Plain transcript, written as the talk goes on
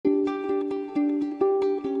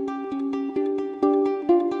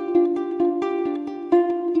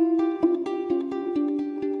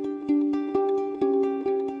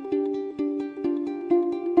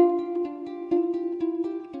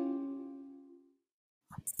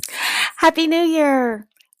Happy New Year!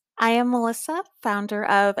 I am Melissa, founder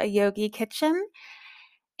of A Yogi Kitchen,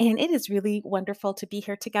 and it is really wonderful to be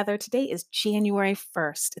here together. Today is January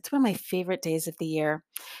 1st. It's one of my favorite days of the year.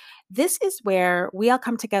 This is where we all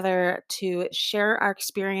come together to share our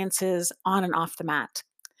experiences on and off the mat.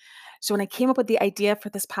 So, when I came up with the idea for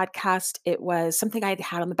this podcast, it was something I'd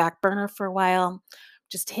had on the back burner for a while.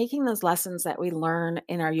 Just taking those lessons that we learn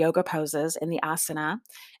in our yoga poses, in the asana,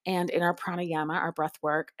 and in our pranayama, our breath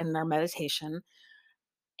work, and our meditation,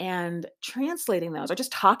 and translating those or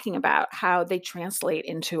just talking about how they translate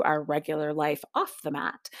into our regular life off the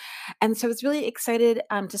mat. And so I was really excited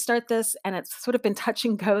to start this, and it's sort of been touch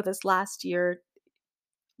and go this last year.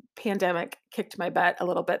 Pandemic kicked my butt a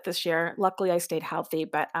little bit this year. Luckily, I stayed healthy,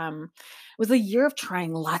 but it was a year of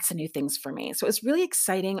trying lots of new things for me. So it was really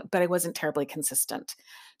exciting, but I wasn't terribly consistent.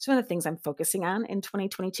 So one of the things I'm focusing on in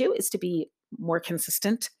 2022 is to be more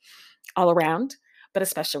consistent all around, but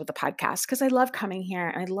especially with the podcast because I love coming here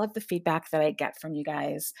and I love the feedback that I get from you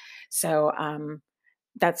guys. So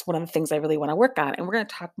that's one of the things I really want to work on. And we're going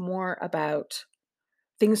to talk more about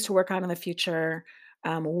things to work on in the future,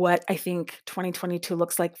 what I think 2022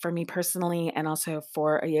 looks like for me personally, and also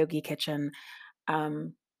for a yogi kitchen.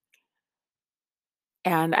 Um,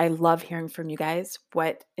 and I love hearing from you guys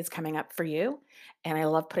what is coming up for you. And I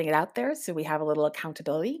love putting it out there so we have a little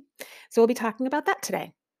accountability. So we'll be talking about that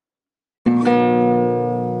today.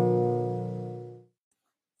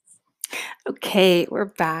 Okay, we're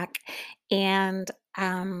back. And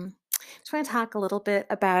just want to talk a little bit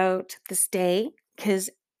about this day because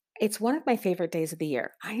it's one of my favorite days of the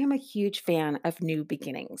year. I am a huge fan of new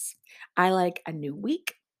beginnings. I like a new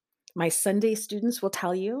week. My Sunday students will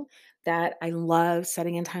tell you that I love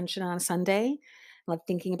setting intention on a Sunday. I love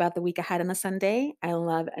thinking about the week ahead on a Sunday. I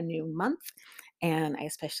love a new month. And I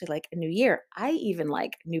especially like a new year. I even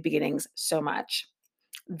like new beginnings so much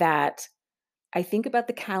that I think about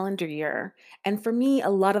the calendar year, and for me, a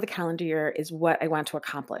lot of the calendar year is what I want to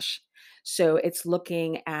accomplish. So it's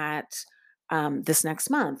looking at this next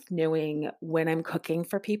month, knowing when I'm cooking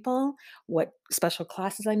for people, what special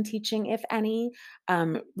classes I'm teaching, if any,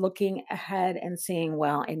 looking ahead and seeing,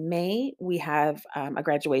 well, in May, we have a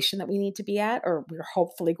graduation that we need to be at, or we're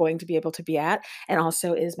hopefully going to be able to be at, and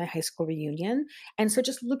also is my high school reunion. And so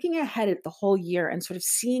just looking ahead at the whole year and sort of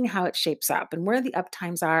seeing how it shapes up and where the up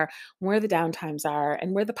times are, where the downtimes are,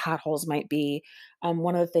 and where the potholes might be.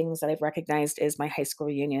 One of the things that I've recognized is my high school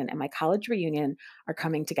reunion and my college reunion are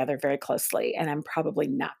coming together very closely. And I'm probably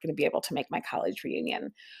not going to be able to make my college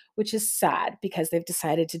reunion, which is sad because they've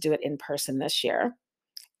decided to do it in person this year.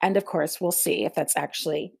 And of course, we'll see if that's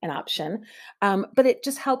actually an option. But it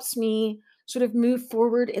just helps me sort of move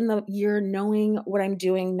forward in the year, knowing what I'm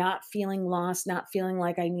doing, not feeling lost, not feeling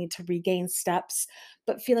like I need to regain steps,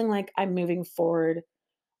 but feeling like I'm moving forward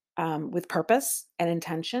with purpose and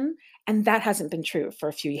intention. And that hasn't been true for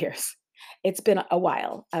a few years. It's been a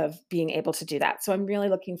while of being able to do that. So I'm really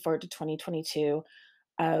looking forward to 2022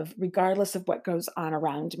 of regardless of what goes on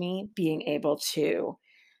around me, being able to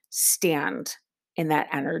stand in that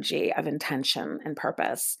energy of intention and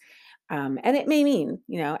purpose. And it may mean,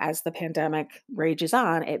 as the pandemic rages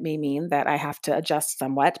on, it may mean that I have to adjust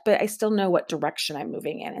somewhat, but I still know what direction I'm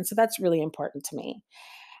moving in. And so that's really important to me.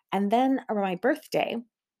 And then around my birthday,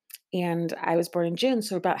 and I was born in June,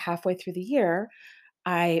 so about halfway through the year,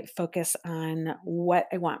 I focus on what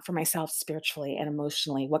I want for myself spiritually and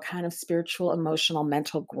emotionally. What kind of spiritual, emotional,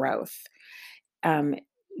 mental growth um,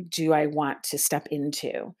 do I want to step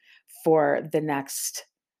into for the next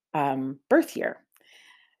birth year?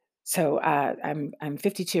 So I'm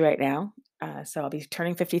 52 right now, so I'll be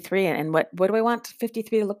turning 53. And what do I want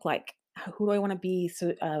 53 to look like? Who do I want to be?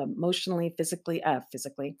 So emotionally, physically,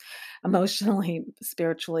 emotionally,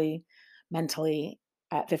 spiritually, mentally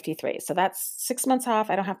at 53. So that's 6 months off.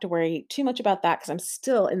 I don't have to worry too much about that because I'm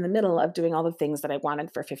still in the middle of doing all the things that I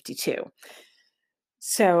wanted for 52.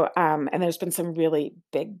 So and there's been some really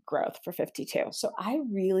big growth for 52. So I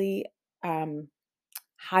really um,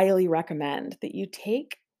 highly recommend that you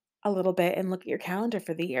take a little bit and look at your calendar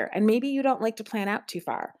for the year. And maybe you don't like to plan out too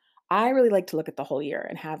far. I really like to look at the whole year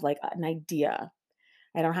and have like an idea.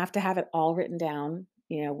 I don't have to have it all written down,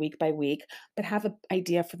 week by week, but have an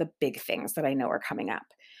idea for the big things that I know are coming up.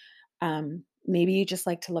 Maybe you just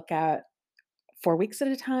like to look at 4 weeks at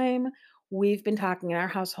a time. We've been talking in our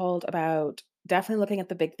household about definitely looking at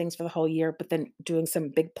the big things for the whole year, but then doing some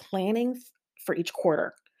big planning for each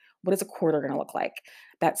quarter. What is a quarter going to look like?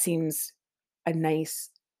 That seems a nice,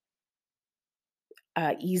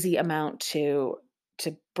 easy amount to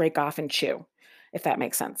break off and chew, if that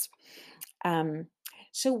makes sense. Um,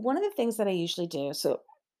 so one of the things that I usually do, so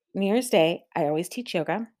New Year's Day, I always teach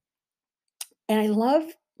yoga, and I love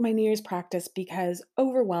my New Year's practice because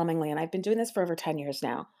overwhelmingly, and I've been doing this for over 10 years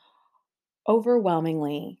now,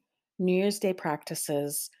 overwhelmingly, New Year's Day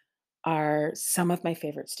practices are some of my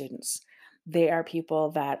favorite students. They are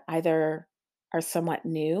people that either are somewhat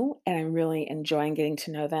new and I'm really enjoying getting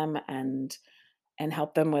to know them and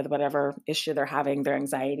help them with whatever issue they're having, their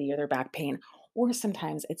anxiety or their back pain. Or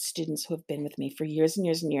sometimes it's students who have been with me for years and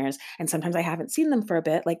years and years. And sometimes I haven't seen them for a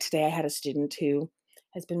bit. Like today, I had a student who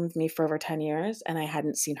has been with me for over 10 years, and I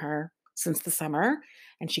hadn't seen her since the summer.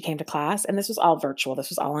 And she came to class, and this was all virtual. This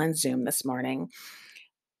was all on Zoom this morning.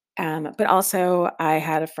 But also, I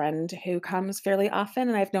had a friend who comes fairly often,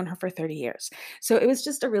 and I've known her for 30 years. So it was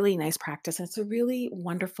just a really nice practice. And it's a really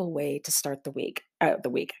wonderful way to start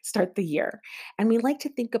start the year. And we like to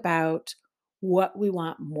think about what we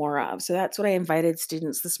want more of. So that's what I invited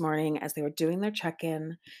students this morning as they were doing their check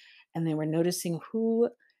in and they were noticing who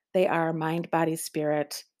they are, mind, body,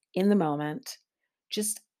 spirit in the moment,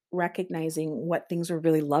 just recognizing what things are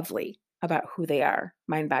really lovely about who they are,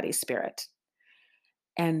 mind, body, spirit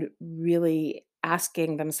and really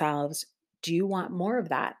asking themselves, do you want more of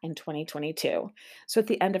that in 2022? So at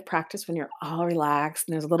the end of practice, when you're all relaxed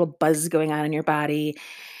and there's a little buzz going on in your body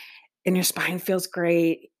and your spine feels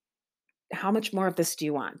great, how much more of this do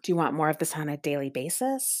you want? Do you want more of this on a daily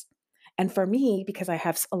basis? And for me, because I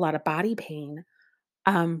have a lot of body pain,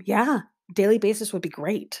 yeah, daily basis would be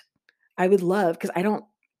great. I would love because I don't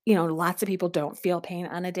lots of people don't feel pain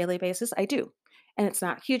on a daily basis. I do. And it's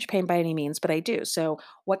not huge pain by any means, but I do. So,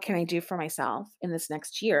 what can I do for myself in this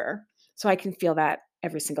next year so I can feel that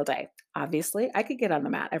every single day? Obviously, I could get on the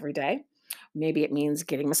mat every day. Maybe it means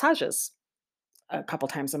getting massages a couple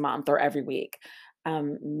times a month or every week.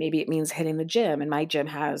 Maybe it means hitting the gym, and my gym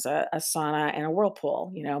has a sauna and a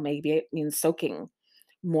whirlpool. Maybe it means soaking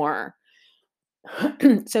more.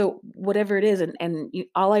 So whatever it is,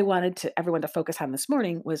 all I wanted to everyone to focus on this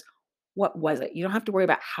morning was what was it? You don't have to worry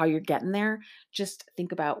about how you're getting there. Just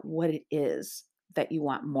think about what it is that you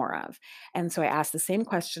want more of. And so I asked the same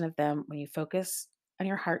question of them when you focus on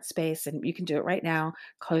your heart space, and you can do it right now.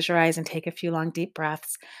 Close your eyes and take a few long, deep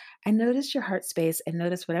breaths. And notice your heart space and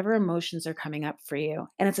notice whatever emotions are coming up for you.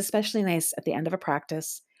 And it's especially nice at the end of a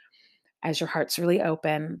practice as your heart's really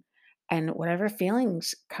open and whatever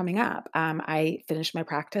feelings coming up. I finished my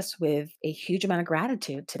practice with a huge amount of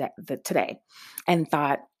gratitude today and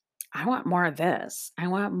thought, I want more of this. I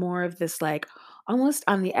want more of this, like almost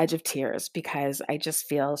on the edge of tears, because I just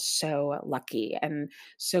feel so lucky and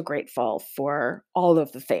so grateful for all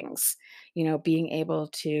of the things, being able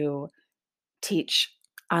to teach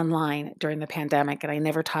online during the pandemic, and I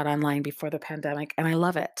never taught online before the pandemic, and I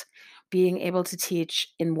love it. Being able to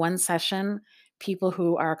teach in one session people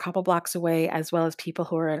who are a couple blocks away, as well as people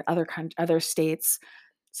who are in other states.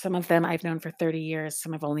 Some of them I've known for 30 years,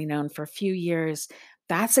 some I've only known for a few years.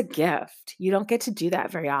 That's a gift. You don't get to do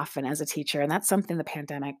that very often as a teacher, and that's something the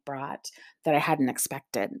pandemic brought that I hadn't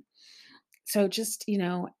expected. So just,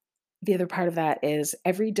 the other part of that is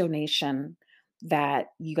every donation that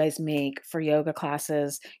you guys make for yoga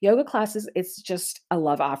classes, it's just a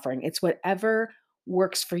love offering. It's whatever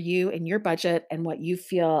works for you in your budget and what you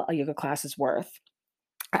feel a yoga class is worth.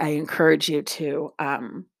 I encourage you to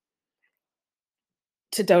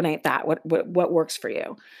donate that what works for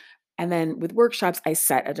you. And then with workshops, I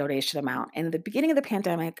set a donation amount. And at the beginning of the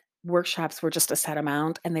pandemic, workshops were just a set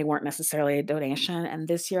amount and they weren't necessarily a donation. And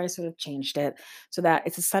this year I sort of changed it so that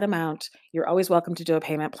it's a set amount. You're always welcome to do a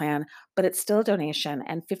payment plan, but it's still a donation.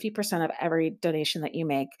 And 50% of every donation that you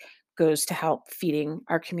make goes to help feeding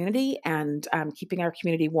our community and keeping our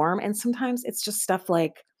community warm. And sometimes it's just stuff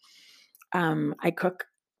like I cook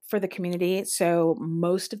for the community, so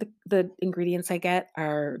most of the ingredients I get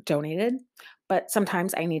are donated, but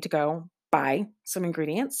sometimes I need to go buy some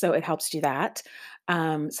ingredients, so it helps do that.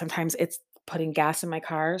 Sometimes it's putting gas in my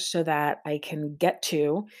car so that I can get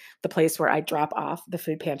to the place where I drop off the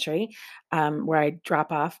food pantry, where I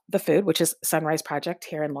drop off the food, which is Sunrise Project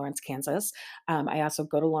here in Lawrence, Kansas. I also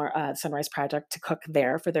go to Sunrise Project to cook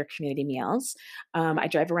there for their community meals. I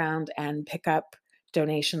drive around and pick up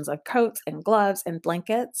donations of coats and gloves and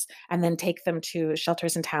blankets and then take them to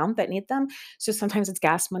shelters in town that need them. So sometimes it's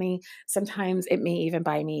gas money. Sometimes it may even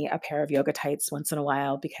buy me a pair of yoga tights once in a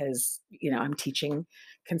while because, I'm teaching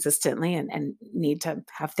consistently and need to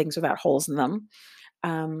have things without holes in them.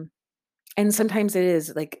 Um, and sometimes it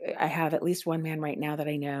is like I have at least one man right now that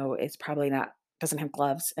I know is probably not doesn't have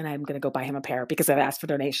gloves, and I'm gonna go buy him a pair because I've asked for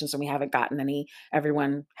donations and we haven't gotten any.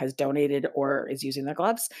 Everyone has donated or is using their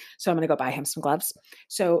gloves. So I'm gonna go buy him some gloves.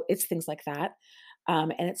 So it's things like that.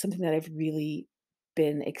 And it's something that I've really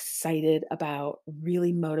been excited about,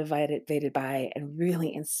 really motivated by, and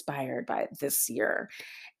really inspired by this year.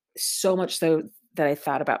 So much so that I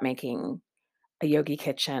thought about making a Yogi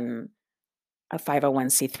Kitchen a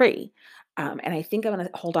 501(c)(3). And I think I'm gonna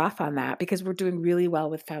hold off on that because we're doing really well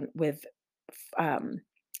with um,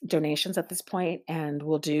 donations at this point, and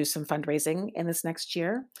we'll do some fundraising in this next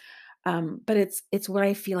year. But it's what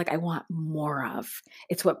I feel like I want more of.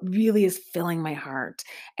 It's what really is filling my heart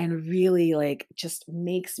and really, like, just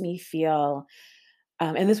makes me feel,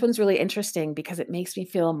 and this one's really interesting because it makes me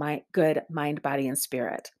feel my good mind, body, and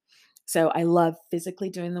spirit. So I love physically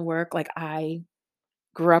doing the work. Like, I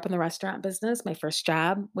grew up in the restaurant business. My first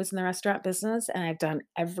job was in the restaurant business, and I've done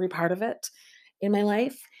every part of it in my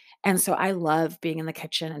life. And so I love being in the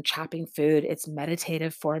kitchen and chopping food. It's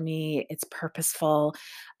meditative for me. It's purposeful.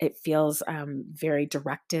 It feels very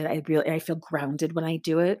directed. I feel grounded when I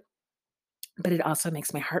do it, but it also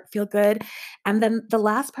makes my heart feel good. And then the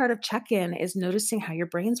last part of check-in is noticing how your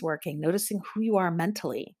brain's working, noticing who you are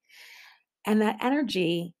mentally. And that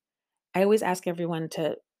energy, I always ask everyone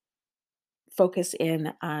to focus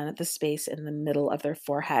in on the space in the middle of their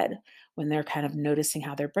forehead when they're kind of noticing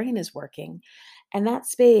how their brain is working. And that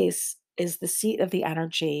space is the seat of the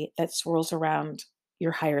energy that swirls around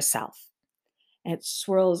your higher self. And it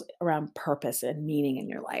swirls around purpose and meaning in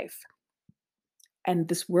your life. And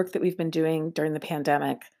this work that we've been doing during the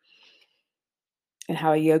pandemic and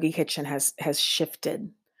how a yogi kitchen has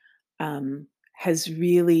shifted, has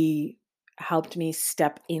really helped me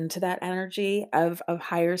step into that energy of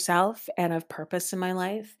higher self and of purpose in my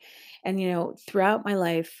life. And throughout my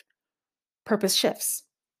life, purpose shifts.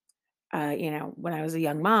 When I was a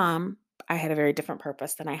young mom, I had a very different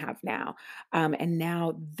purpose than I have now. And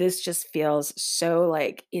now this just feels so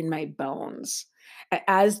like in my bones,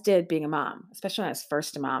 as did being a mom, especially when I was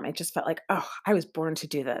first a mom. It just felt like, oh, I was born to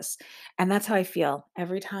do this. And that's how I feel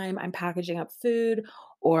every time I'm packaging up food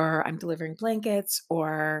or I'm delivering blankets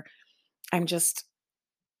or I'm just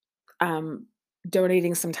um,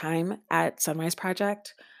 donating some time at Sunrise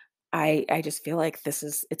Project. I just feel like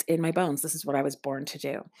it's in my bones. This is what I was born to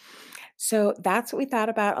do. So that's what we thought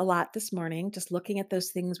about a lot this morning, just looking at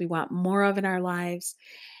those things we want more of in our lives.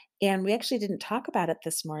 And we actually didn't talk about it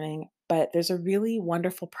this morning, but there's a really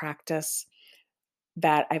wonderful practice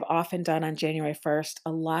that I've often done on January 1st.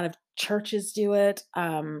 A lot of churches do it.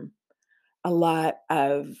 A lot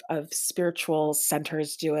of spiritual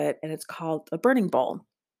centers do it, and it's called a burning bowl.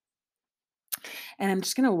 And I'm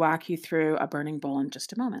just going to walk you through a burning bowl in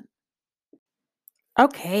just a moment.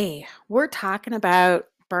 Okay, we're talking about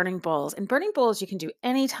burning bowls. And burning bowls you can do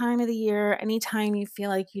any time of the year, anytime you feel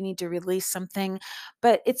like you need to release something.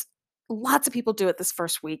 But it's lots of people do it this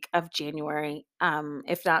first week of January,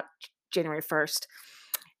 if not January 1st.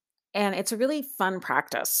 And it's a really fun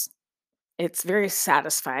practice. It's very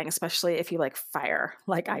satisfying, especially if you like fire,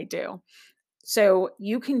 like I do. So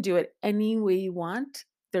you can do it any way you want.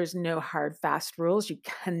 There's no hard, fast rules. You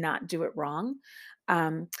cannot do it wrong.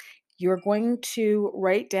 Um, you're going to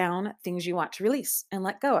write down things you want to release and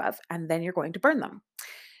let go of, and then you're going to burn them.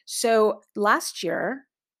 So last year,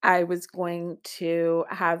 I was going to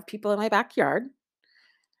have people in my backyard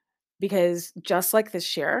because just like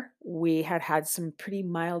this year, we had had some pretty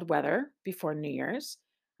mild weather before New Year's.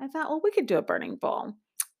 I thought, well, we could do a burning bowl.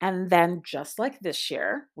 And then, just like this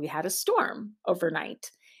year, we had a storm overnight,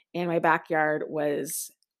 and my backyard was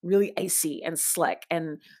really icy and slick.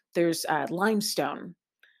 And there's limestone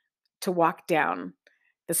to walk down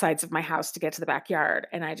the sides of my house to get to the backyard.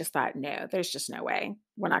 And I just thought, no, there's just no way.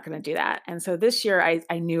 We're not going to do that. And so this year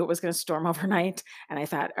I knew it was going to storm overnight. And I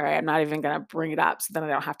thought, all right, I'm not even going to bring it up so then I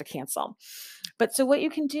don't have to cancel. But so what you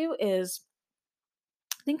can do is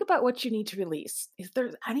think about what you need to release. Is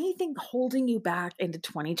there anything holding you back into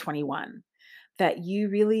 2021 that you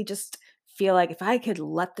really just feel like if I could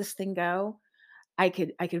let this thing go, I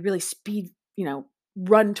could really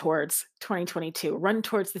run towards 2022, run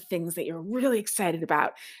towards the things that you're really excited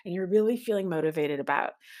about and you're really feeling motivated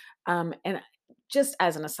about. And just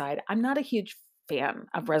as an aside, I'm not a huge fan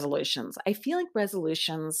of resolutions. I feel like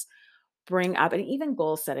resolutions bring up, and even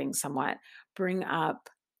goal setting somewhat, bring up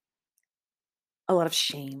a lot of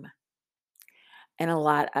shame and a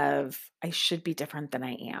lot of I should be different than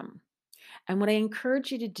I am. And what I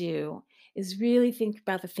encourage you to do is really think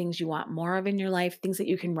about the things you want more of in your life, things that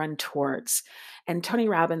you can run towards. And Tony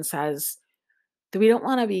Robbins says that we don't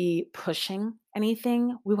want to be pushing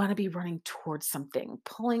anything. We want to be running towards something,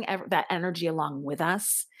 pulling that energy along with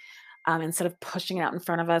us, instead of pushing it out in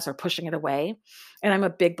front of us or pushing it away. And I'm a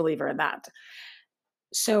big believer in that.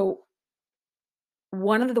 So,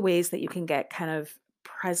 one of the ways that you can get kind of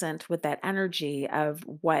present with that energy of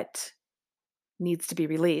what needs to be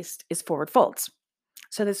released is forward folds.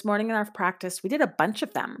 So this morning in our practice, we did a bunch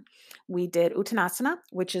of them. We did Uttanasana,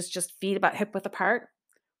 which is just feet about hip width apart,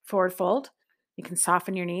 forward fold. You can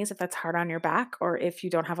soften your knees if that's hard on your back or if you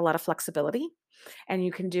don't have a lot of flexibility. And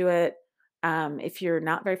you can do it if you're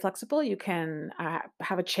not very flexible, you can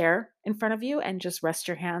have a chair in front of you and just rest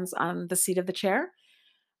your hands on the seat of the chair.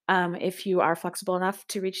 If you are flexible enough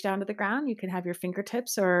to reach down to the ground, you can have your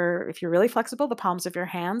fingertips, or if you're really flexible, the palms of your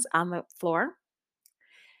hands on the floor.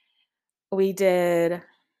 We did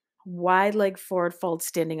wide leg forward fold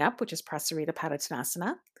standing up, which is Prasarita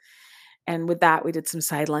Padottanasana. And with that, we did some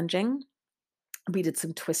side lunging. We did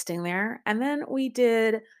some twisting there. And then we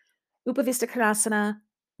did Upavista Konasana,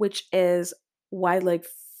 which is wide leg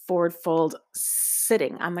forward fold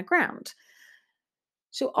sitting on the ground.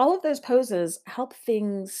 So all of those poses help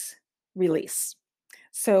things release.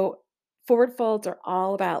 So forward folds are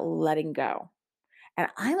all about letting go. And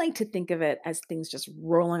I like to think of it as things just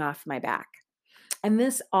rolling off my back. And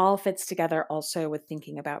this all fits together also with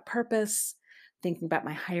thinking about purpose, thinking about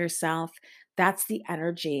my higher self. That's the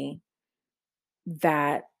energy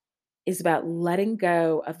that is about letting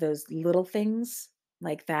go of those little things,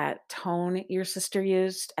 like that tone your sister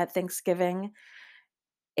used at Thanksgiving.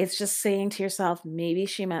 It's just saying to yourself, maybe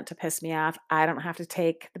she meant to piss me off. I don't have to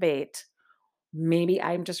take the bait. Maybe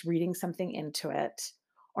I'm just reading something into it.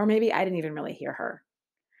 Or maybe I didn't even really hear her.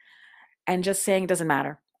 And just saying, doesn't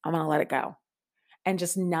matter. I'm going to let it go. And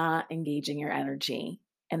just not engaging your energy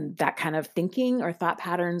and that kind of thinking or thought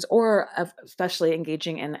patterns, or especially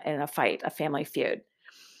engaging in a fight, a family feud.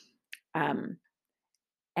 Um,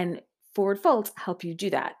 and forward folds help you do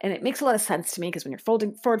that. And it makes a lot of sense to me because when you're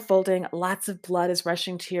forward folding, lots of blood is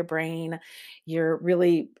rushing to your brain. You're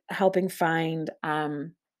really helping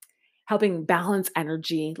balance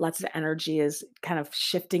energy. Lots of energy is kind of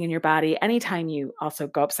shifting in your body. Anytime you also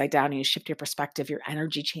go upside down and you shift your perspective, your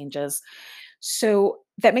energy changes. So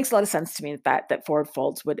that makes a lot of sense to me that forward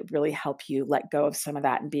folds would really help you let go of some of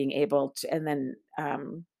that and being able to, and then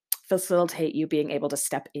facilitate you being able to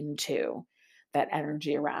step into that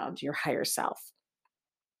energy around your higher self.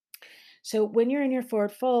 So when you're in your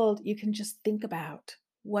forward fold, you can just think about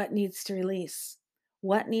what needs to release,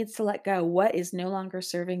 what needs to let go, what is no longer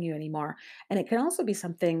serving you anymore. And it can also be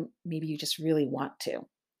something maybe you just really want to.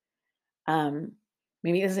 Um,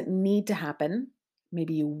 Maybe it doesn't need to happen.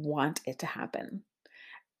 Maybe you want it to happen.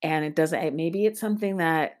 And it doesn't, maybe it's something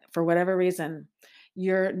that for whatever reason,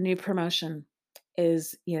 your new promotion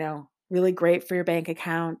is, really great for your bank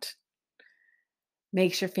account,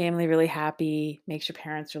 makes your family really happy, makes your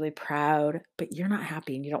parents really proud, but you're not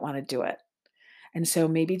happy and you don't want to do it. And so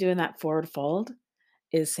maybe doing that forward fold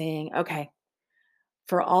is saying, okay,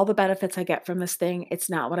 for all the benefits I get from this thing, it's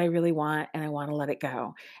not what I really want and I want to let it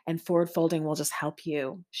go. And forward folding will just help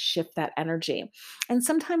you shift that energy. And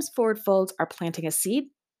sometimes forward folds are planting a seed,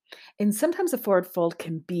 and sometimes a forward fold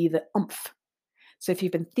can be the oomph. So if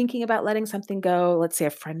you've been thinking about letting something go, let's say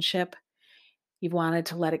a friendship, you've wanted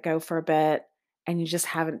to let it go for a bit and you just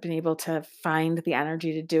haven't been able to find the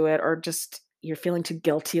energy to do it, or just you're feeling too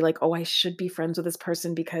guilty, like, oh, I should be friends with this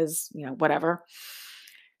person because, whatever.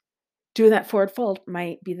 Doing that forward fold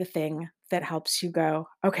might be the thing that helps you go,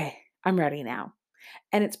 okay, I'm ready now.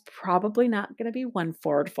 And it's probably not going to be one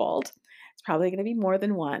forward fold. It's probably going to be more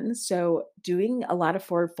than one. So, doing a lot of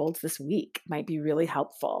forward folds this week might be really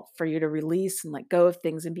helpful for you to release and let go of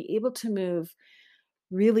things and be able to move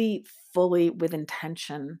really fully with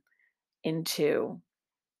intention into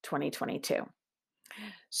 2022.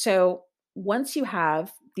 So, once you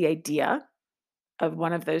have the idea of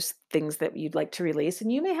one of those things that you'd like to release,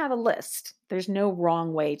 and you may have a list, there's no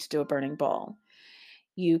wrong way to do a burning bowl.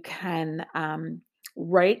 You can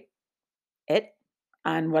write it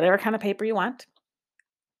on whatever kind of paper you want.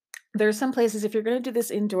 There's some places, if you're going to do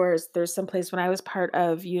this indoors, there's some place when I was part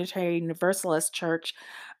of Unitarian Universalist Church,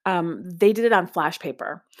 they did it on flash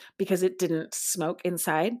paper because it didn't smoke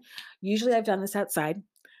inside. Usually I've done this outside.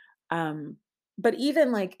 Um, but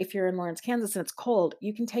even like if you're in Lawrence, Kansas and it's cold,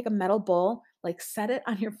 you can take a metal bowl, like set it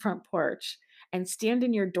on your front porch and stand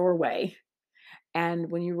in your doorway.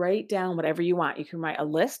 And when you write down whatever you want, you can write a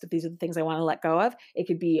list of these are the things I want to let go of. It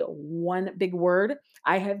could be one big word.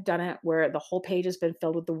 I have done it where the whole page has been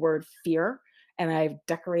filled with the word fear, and I've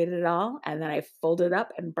decorated it all and then I folded it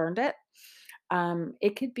up and burned it.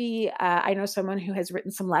 It could be, I know someone who has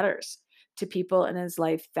written some letters to people in his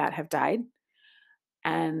life that have died,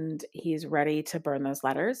 and he's ready to burn those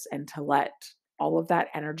letters and to let all of that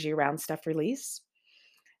energy around stuff release,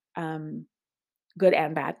 um, good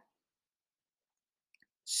and bad.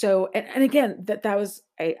 So, and again, that was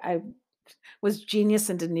I was genius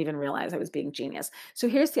and didn't even realize I was being genius. So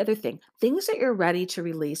here's the other thing. Things that you're ready to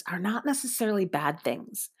release are not necessarily bad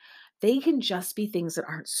things. They can just be things that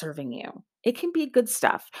aren't serving you. It can be good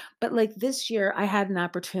stuff. But like this year, I had an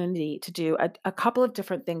opportunity to do a couple of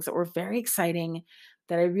different things that were very exciting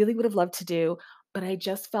that I really would have loved to do. But I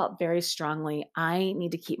just felt very strongly I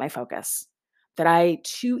need to keep my focus, that I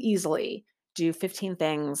too easily do 15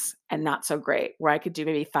 things and not so great, where I could do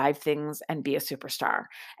maybe 5 things and be a superstar.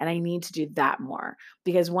 And I need to do that more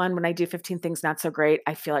because one, when I do 15 things not so great,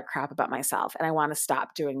 I feel like crap about myself and I want to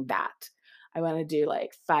stop doing that. I want to do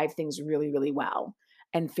like 5 things really, really well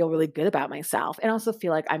and feel really good about myself and also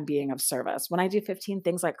feel like I'm being of service. When I do 15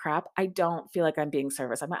 things like crap, I don't feel like I'm being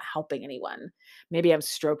service. I'm not helping anyone. Maybe I'm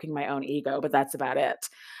stroking my own ego, but that's about it.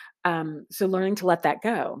 So learning to let that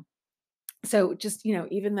go. So just,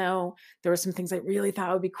 even though there were some things I really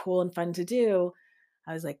thought would be cool and fun to do,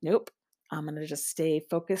 I was like, nope, I'm going to just stay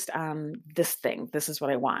focused on this thing. This is what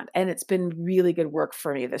I want. And it's been really good work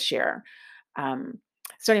for me this year. Um,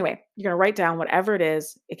 so anyway, you're going to write down whatever it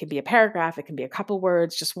is. It can be a paragraph, it can be a couple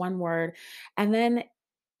words, just one word. And then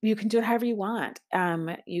you can do it however you want.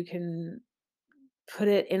 You can put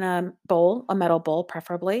it in a bowl, a metal bowl,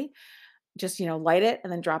 preferably just, light it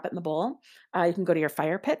and then drop it in the bowl. You can go to your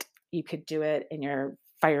fire pit. You could do it in your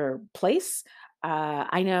fireplace.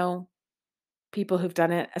 I know people who've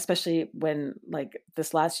done it, especially when, like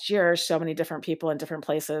this last year, so many different people in different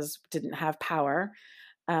places didn't have power,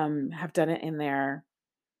 have done it in their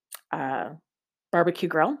uh, barbecue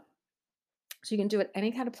grill. So you can do it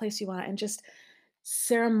any kind of place you want and just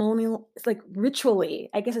ceremonial, it's like ritually.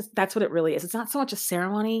 I guess that's what it really is. It's not so much a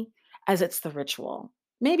ceremony as it's the ritual.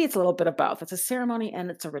 Maybe it's a little bit of both. It's a ceremony and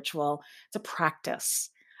it's a ritual. It's a practice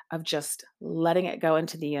of just letting it go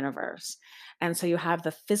into the universe. And so you have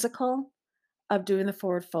the physical of doing the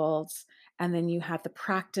forward folds, and then you have the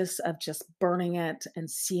practice of just burning it and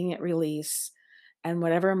seeing it release. And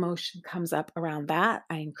whatever emotion comes up around that,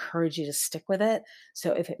 I encourage you to stick with it.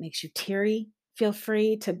 So if it makes you teary, feel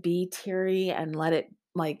free to be teary and let it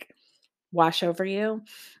like wash over you.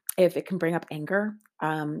 If it can bring up anger,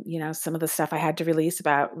 some of the stuff I had to release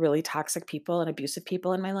about really toxic people and abusive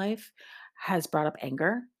people in my life has brought up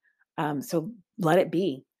anger. So let it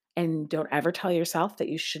be. And don't ever tell yourself that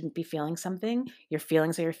you shouldn't be feeling something. Your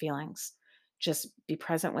feelings are your feelings. Just be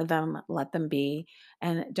present with them, let them be,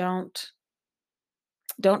 and don't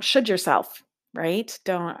should yourself, right?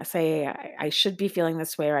 Don't say, I should be feeling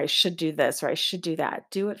this way, or I should do this, or I should do that.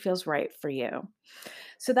 Do what feels right for you.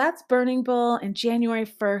 So that's Burning Bull in January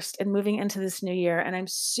 1st and moving into this new year. And I'm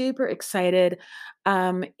super excited.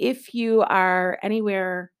 If you are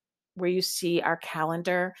anywhere where you see our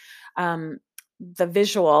calendar, um, the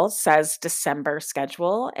visual says December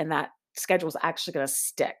schedule, and that schedule is actually going to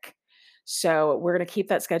stick. So we're going to keep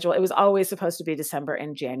that schedule. It was always supposed to be December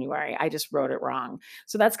and January. I just wrote it wrong.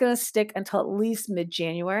 So that's going to stick until at least mid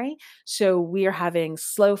January. So we are having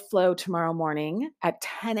slow flow tomorrow morning at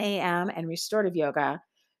 10 a.m. and restorative yoga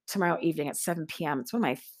tomorrow evening at 7 p.m. It's one of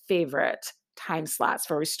my favorite time slots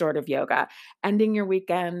for restorative yoga, ending your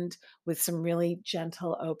weekend with some really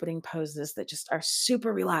gentle opening poses that just are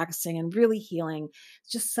super relaxing and really healing.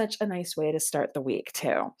 It's just such a nice way to start the week,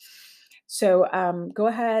 too. So go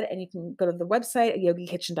ahead and you can go to the website at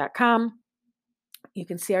yogikitchen.com. You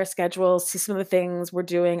can see our schedule, see some of the things we're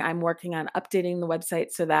doing. I'm working on updating the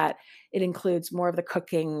website so that it includes more of the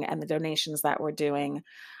cooking and the donations that we're doing.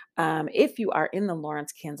 If you are in the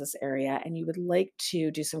Lawrence, Kansas area and you would like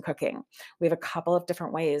to do some cooking, we have a couple of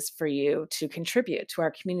different ways for you to contribute to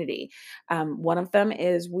our community. One of them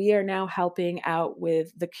is we are now helping out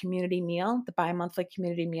with the community meal, the bi-monthly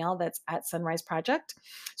community meal that's at Sunrise Project.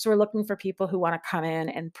 So we're looking for people who want to come in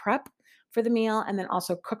and prep for the meal and then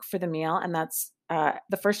also cook for the meal. And that's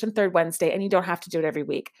the first and third Wednesday. And you don't have to do it every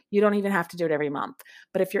week. You don't even have to do it every month.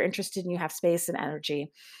 But if you're interested and you have space and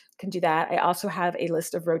energy, can do that. I also have a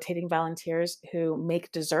list of rotating volunteers who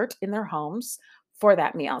make dessert in their homes for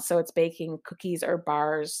that meal. So it's baking cookies or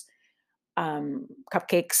bars,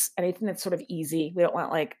 cupcakes, anything that's sort of easy. We don't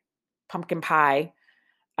want like pumpkin pie.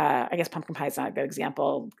 I guess pumpkin pie is not a good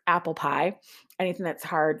example. Apple pie, anything that's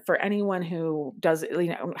hard for anyone who does,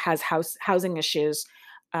 has housing issues,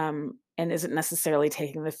 and isn't necessarily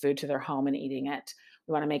taking the food to their home and eating it.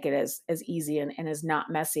 We want to make it as easy and as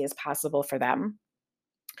not messy as possible for them.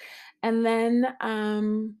 And then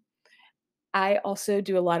I also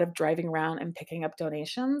do a lot of driving around and picking up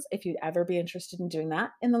donations. If you'd ever be interested in doing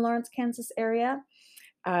that in the Lawrence, Kansas area,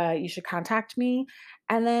 you should contact me.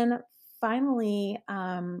 And then finally,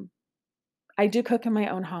 I do cook in my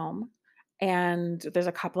own home. And there's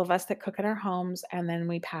a couple of us that cook in our homes, and then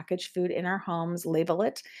we package food in our homes, label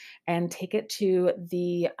it, and take it to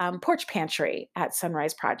the porch pantry at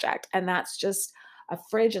Sunrise Project. And that's just a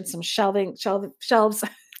fridge and some shelves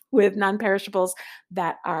with non-perishables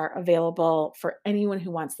that are available for anyone who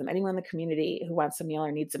wants them, anyone in the community who wants a meal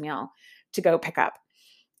or needs a meal to go pick up.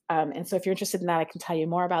 And so if you're interested in that, I can tell you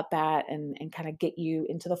more about that and kind of get you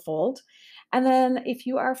into the fold. And then if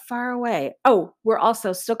you are far away, oh, we're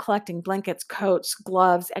also still collecting blankets, coats,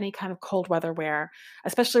 gloves, any kind of cold weather wear.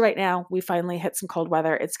 Especially right now, we finally hit some cold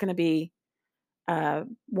weather. It's going to be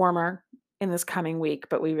warmer in this coming week,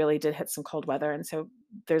 but we really did hit some cold weather. And so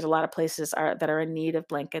there's a lot of places that are in need of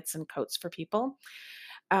blankets and coats for people.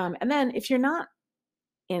 And then if you're not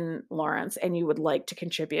in Lawrence and you would like to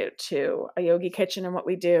contribute to a Yogi Kitchen and what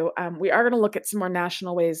we do, we are going to look at some more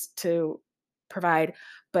national ways to provide.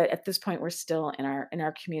 But at this point, we're still in our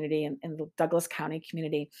community, in the Douglas County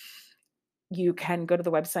community. You can go to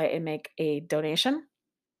the website and make a donation,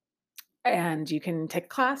 and you can take a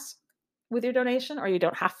class with your donation, or you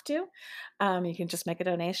don't have to. You can just make a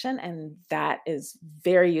donation, and that is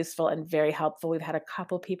very useful and very helpful. We've had a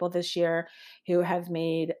couple people this year who have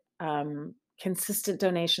made consistent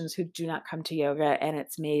donations who do not come to yoga, and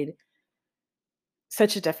it's made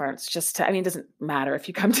such a difference. Just to, I mean, it doesn't matter if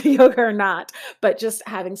you come to yoga or not, but just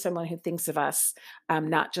having someone who thinks of us,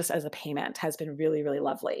 not just as a payment, has been really, really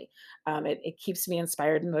lovely. It keeps me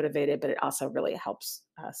inspired and motivated, but it also really helps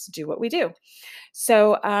us do what we do.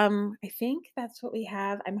 So I think that's what we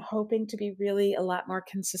have. I'm hoping to be really a lot more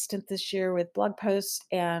consistent this year with blog posts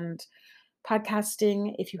and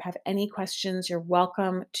podcasting. If you have any questions, you're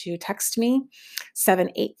welcome to text me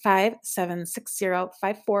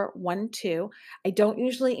 785-760-5412. I don't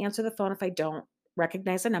usually answer the phone if I don't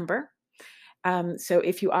recognize a number. So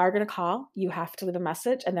if you are going to call, you have to leave a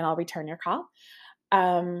message and then I'll return your call.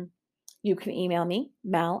 You can email me,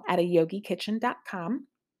 mel@ayogikitchen.com.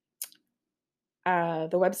 The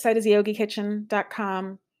website is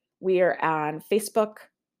yogikitchen.com. We are on Facebook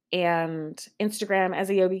and Instagram as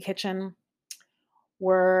a Yogi Kitchen.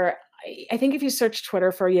 We're I think if you search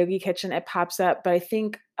Twitter for Yogi Kitchen, it pops up, but I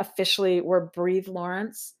think officially we're Breathe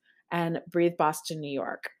Lawrence and Breathe Boston, New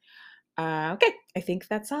York. Okay, I think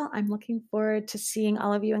that's all. I'm looking forward to seeing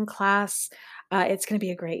all of you in class. It's going to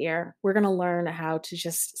be a great year. We're going to learn how to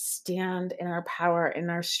just stand in our power,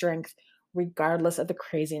 in our strength, regardless of the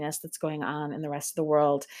craziness that's going on in the rest of the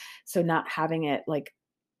world. So, not having it like,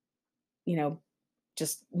 you know,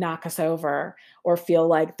 just knock us over or feel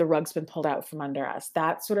like the rug's been pulled out from under us.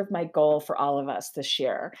 That's sort of my goal for all of us this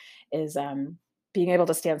year is being able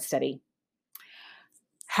to stand steady.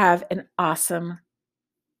 Have an awesome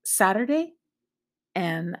Saturday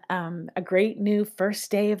and a great new first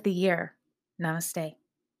day of the year. Namaste.